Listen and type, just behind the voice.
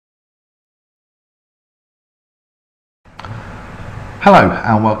Hello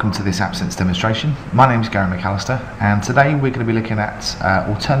and welcome to this Appsense demonstration. My name is Gary McAllister and today we're going to be looking at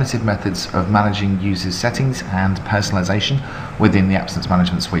alternative methods of managing users' settings and personalization within the Appsense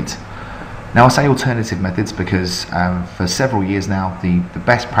Management Suite. Now I say alternative methods because for several years now the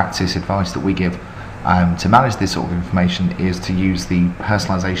best practice advice that we give to manage this sort of information is to use the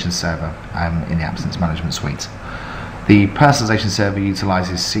Personalization server in the Appsense Management Suite. The Personalization server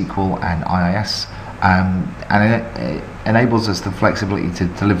utilizes SQL and IIS and it enables us the flexibility to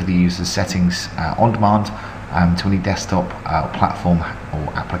deliver the user's settings on demand to any desktop, platform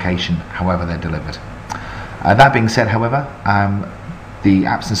or application, however they're delivered. That being said, however, the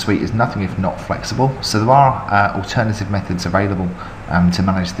Appsense Suite is nothing if not flexible, so there are alternative methods available to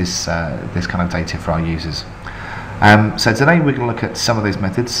manage this kind of data for our users. So today we're going to look at some of those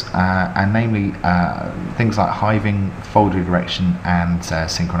methods, and namely things like hiving, folder redirection and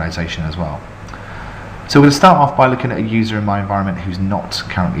synchronization as well. So we're going to start off by looking at a user in my environment who's not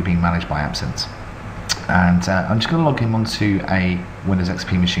currently being managed by Appsense. And I'm just going to log him onto a Windows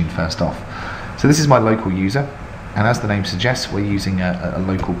XP machine first off. So this is my local user, and as the name suggests, we're using a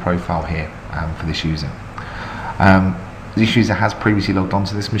local profile here for this user. This user has previously logged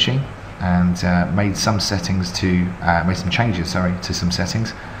onto this machine and made some changes to some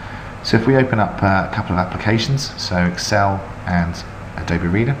settings. So if we open up a couple of applications, so Excel and Adobe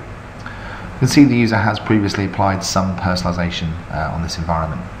Reader, you can see the user has previously applied some personalization on this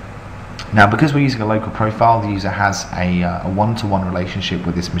environment. Now, because we're using a local profile, the user has a one-to-one relationship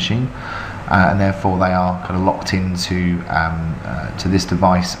with this machine, and therefore they are kind of locked into to this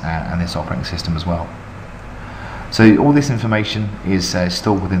device and this operating system as well. So all this information is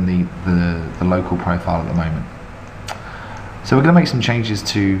stored within the local profile at the moment. So we're going to make some changes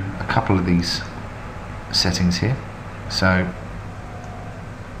to a couple of these settings here. So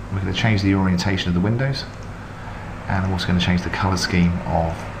we're going to change the orientation of the windows, and I'm also going to change the color scheme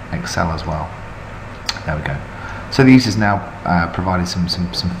of Excel as well. There we go. So the user's now provided some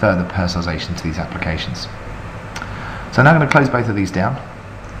further personalization to these applications. So I'm now going to close both of these down,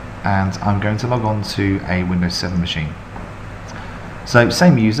 and I'm going to log on to a Windows 7 machine. So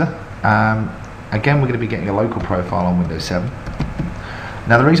same user. Again, we're going to be getting a local profile on Windows 7.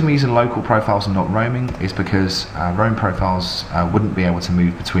 Now the reason we're using local profiles and not roaming is because roam profiles wouldn't be able to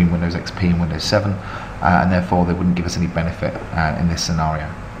move between Windows XP and Windows 7, and therefore they wouldn't give us any benefit in this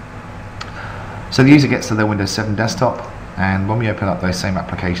scenario. So the user gets to their Windows 7 desktop, and when we open up those same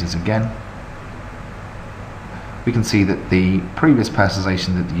applications again, we can see that the previous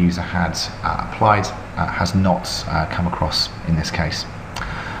personalization that the user had applied has not come across in this case,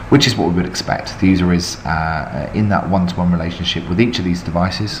 which is what we would expect. The user is in that one-to-one relationship with each of these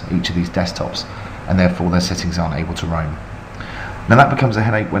devices, each of these desktops, and therefore their settings aren't able to roam. Now that becomes a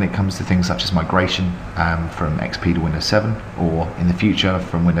headache when it comes to things such as migration from XP to Windows 7, or in the future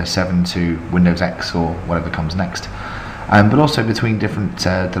from Windows 7 to Windows X or whatever comes next, but also between different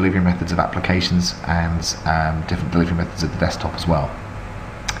delivery methods of applications and different delivery methods of the desktop as well.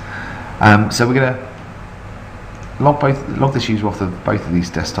 So we're going to log this user off of both of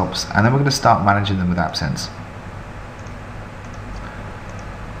these desktops, and then we're going to start managing them with Appsense.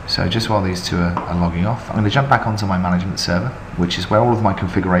 So just while these two are logging off, I'm going to jump back onto my management server, which is where all of my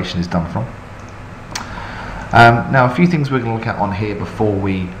configuration is done from. Now a few things we're going to look at on here before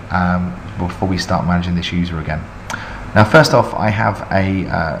we start managing this user again. Now first off, I have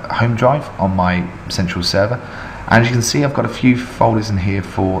a home drive on my central server, and as you can see I've got a few folders in here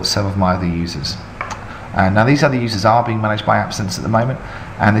for some of my other users. Now these other users are being managed by Appsense at the moment,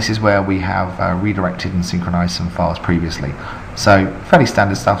 and this is where we have redirected and synchronized some files previously. So fairly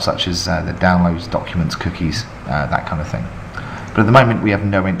standard stuff such as the downloads, documents, cookies, that kind of thing. But at the moment we have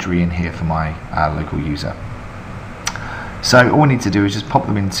no entry in here for my local user. So all we need to do is just pop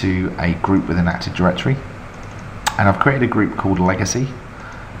them into a group within Active Directory, and I've created a group called Legacy,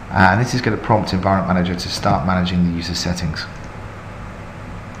 and this is going to prompt Environment Manager to start managing the user settings.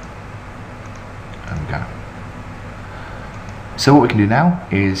 There we go. So what we can do now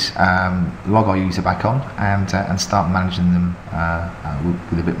is log our user back on and start managing them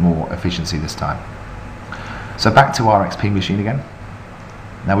with a bit more efficiency this time. So back to our XP machine again.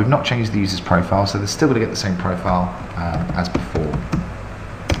 Now we've not changed the user's profile, so they're still going to get the same profile as before.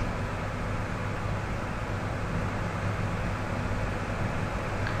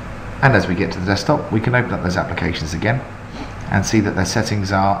 And as we get to the desktop, we can open up those applications again and see that their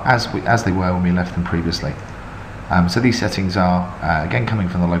settings are as they were when we left them previously. So these settings are again coming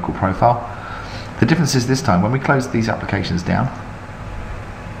from the local profile. The difference is this time when we close these applications down,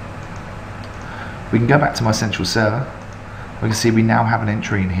 we can go back to my central server. We can see we now have an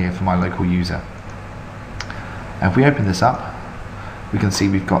entry in here for my local user. And if we open this up, we can see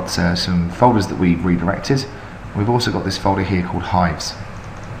we've got some folders that we've redirected. We've also got this folder here called Hives.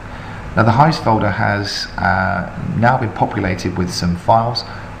 Now the Hives folder has now been populated with some files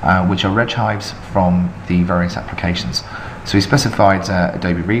which are reg hives from the various applications. So we specified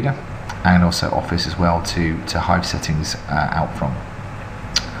Adobe Reader and also Office as well to hive settings out from.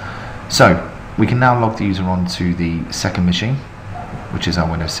 So we can now log the user onto the second machine, which is our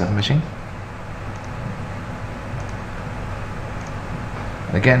Windows 7 machine.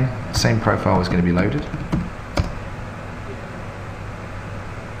 And again, same profile is going to be loaded.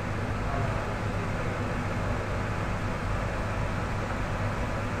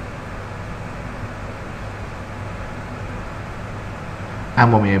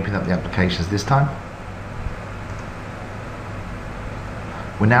 And when we open up the applications this time,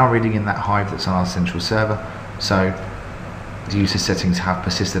 we're now reading in that hive that's on our central server, so the user settings have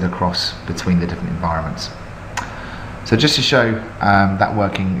persisted across between the different environments. So just to show that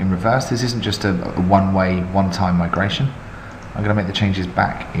working in reverse, this isn't just a one-way, one-time migration. I'm going to make the changes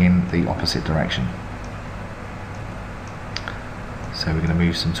back in the opposite direction. So we're going to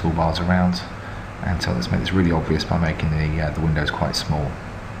move some toolbars around, and so let's make this really obvious by making the windows quite small.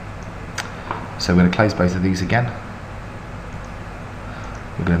 So we're going to close both of these again.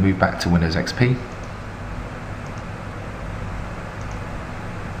 We're going to move back to Windows XP,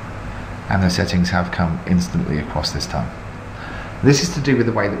 and the settings have come instantly across this time. This is to do with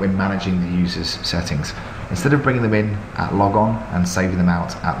the way that we're managing the user's settings. Instead of bringing them in at log on and saving them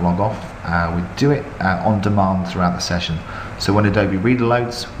out at log off, we do it on demand throughout the session. So when Adobe Reader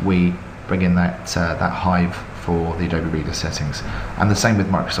loads, we bring in that hive for the Adobe Reader settings, and the same with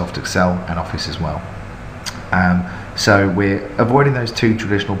Microsoft Excel and Office as well. So we're avoiding those two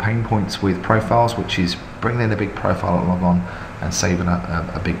traditional pain points with profiles, which is bringing in a big profile at log on and saving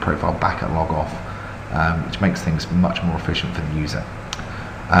a big profile back at log off, which makes things much more efficient for the user.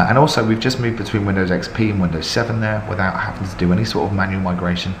 And also we've just moved between Windows XP and Windows 7 there without having to do any sort of manual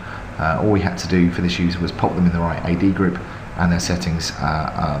migration. All we had to do for this user was pop them in the right AD group, and their settings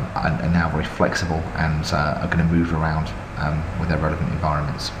are now very flexible and are going to move around with their relevant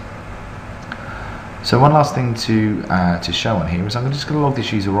environments. So one last thing to show on here is I'm just going to log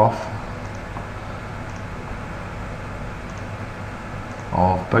this user off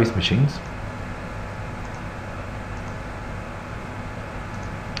of both machines.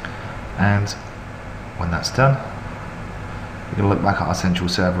 And when that's done, we're going to look back at our central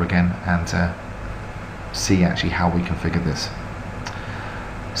server again and see actually how we configure this.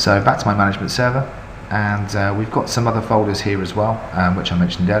 So back to my management server, and we've got some other folders here as well, which I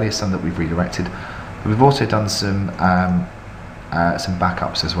mentioned earlier, some that we've redirected. But we've also done some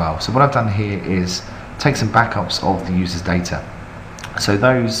backups as well. So what I've done here is take some backups of the user's data. So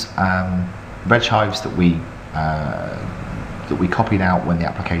those reg hives that we copied out when the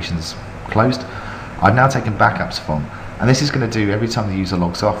application's closed, I've now taken backups from. And this is going to do, every time the user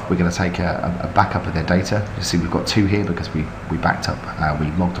logs off, we're going to take a backup of their data. You see we've got two here because we backed up, we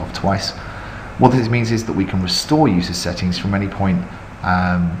logged off twice. What this means is that we can restore user settings from any point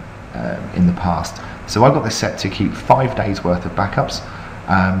in the past. So I've got this set to keep 5 days worth of backups.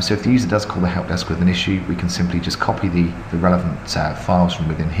 So if the user does call the help desk with an issue, we can simply just copy the relevant files from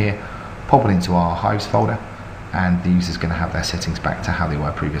within here, pop it into our Hives folder, and the user's going to have their settings back to how they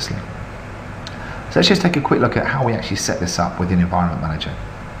were previously. So let's just take a quick look at how we actually set this up within Environment Manager.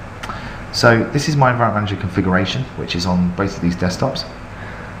 So this is my Environment Manager configuration, which is on both of these desktops.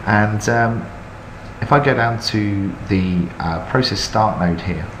 And if I go down to the process start node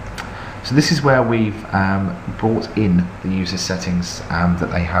here, so this is where we've brought in the user settings that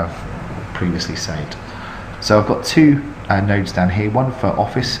they have previously saved. So I've got two nodes down here, one for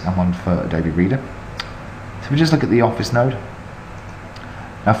Office and one for Adobe Reader. So if we just look at the Office node.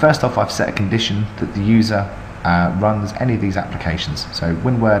 Now first off, I've set a condition that the user runs any of these applications, so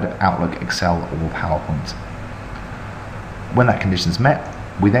WinWord, Outlook, Excel or PowerPoint. When that condition's met,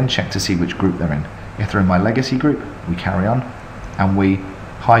 we then check to see which group they're in. If they're in my legacy group, we carry on and we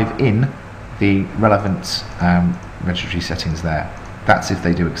hive in the relevant registry settings there. That's if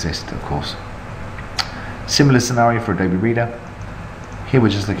they do exist, of course. Similar scenario for Adobe Reader. Here we're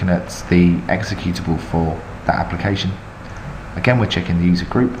just looking at the executable for that application. Again, we're checking the user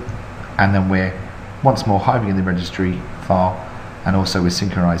group, and then we're once more hiving in the registry file, and also we're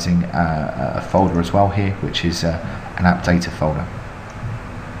synchronizing a folder as well here, which is an app data folder.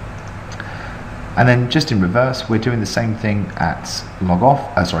 And then just in reverse, we're doing the same thing at log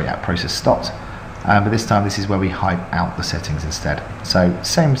off, at process stopped, but this time this is where we hive out the settings instead. So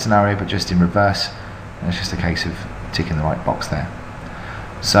same scenario, but just in reverse, and it's just a case of ticking the right box there.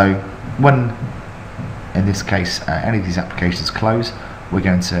 So when, in this case, any of these applications close, we're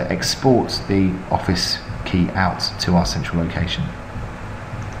going to export the office key out to our central location.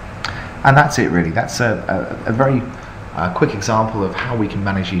 And that's it really. That's a very quick example of how we can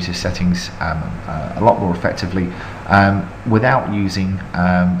manage user settings a lot more effectively without using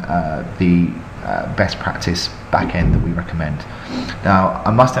the best practice backend that we recommend. Now,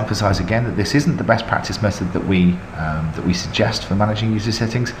 I must emphasize again that this isn't the best practice method that we suggest for managing user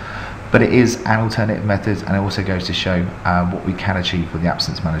settings, but it is an alternative method, and it also goes to show what we can achieve with the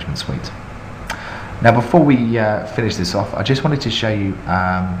Appsense Management Suite. Now, before we finish this off, I just wanted to show you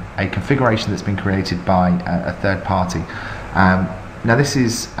a configuration that's been created by a third party. Now, this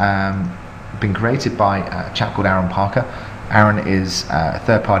is been created by a chap called Aaron Parker. Aaron is a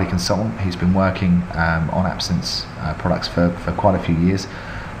third-party consultant who's been working on Appsense products for quite a few years.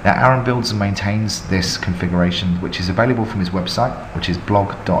 Now, Aaron builds and maintains this configuration, which is available from his website, which is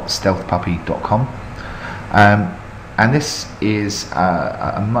blog.stealthpuppy.com. And this is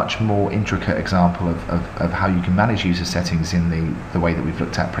a much more intricate example of how you can manage user settings in the way that we've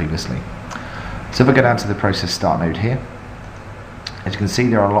looked at previously. So if I go down to the process start node here, as you can see,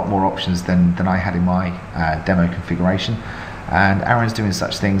 there are a lot more options than I had in my demo configuration, and Aaron's doing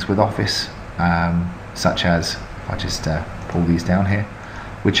such things with Office, such as, if I just pull these down here,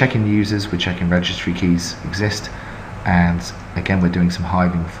 we're checking users, we're checking registry keys exist, and again we're doing some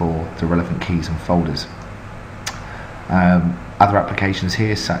hiving for the relevant keys and folders. Other applications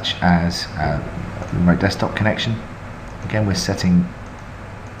here, such as remote desktop connection, again we're setting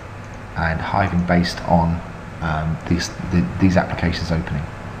and hiving based on these applications opening.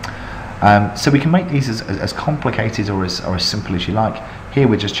 So we can make these as complicated or as simple as you like. Here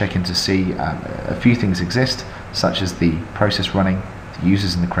we're just checking to see a few things exist, such as the process running, the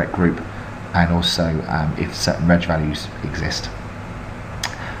users in the correct group, and also if certain reg values exist.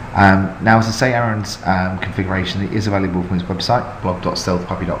 Now, as I say, Aaron's configuration is available from his website,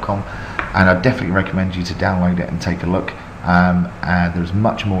 blog.stealthpuppy.com, and I definitely recommend you to download it and take a look. There's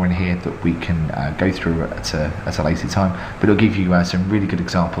much more in here that we can go through at a later time, but it'll give you some really good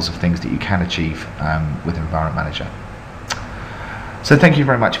examples of things that you can achieve with Environment Manager. So thank you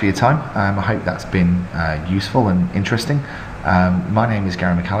very much for your time. I hope that's been useful and interesting. My name is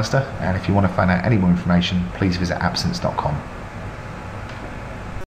Gary McAllister, and if you want to find out any more information, please visit appsense.com.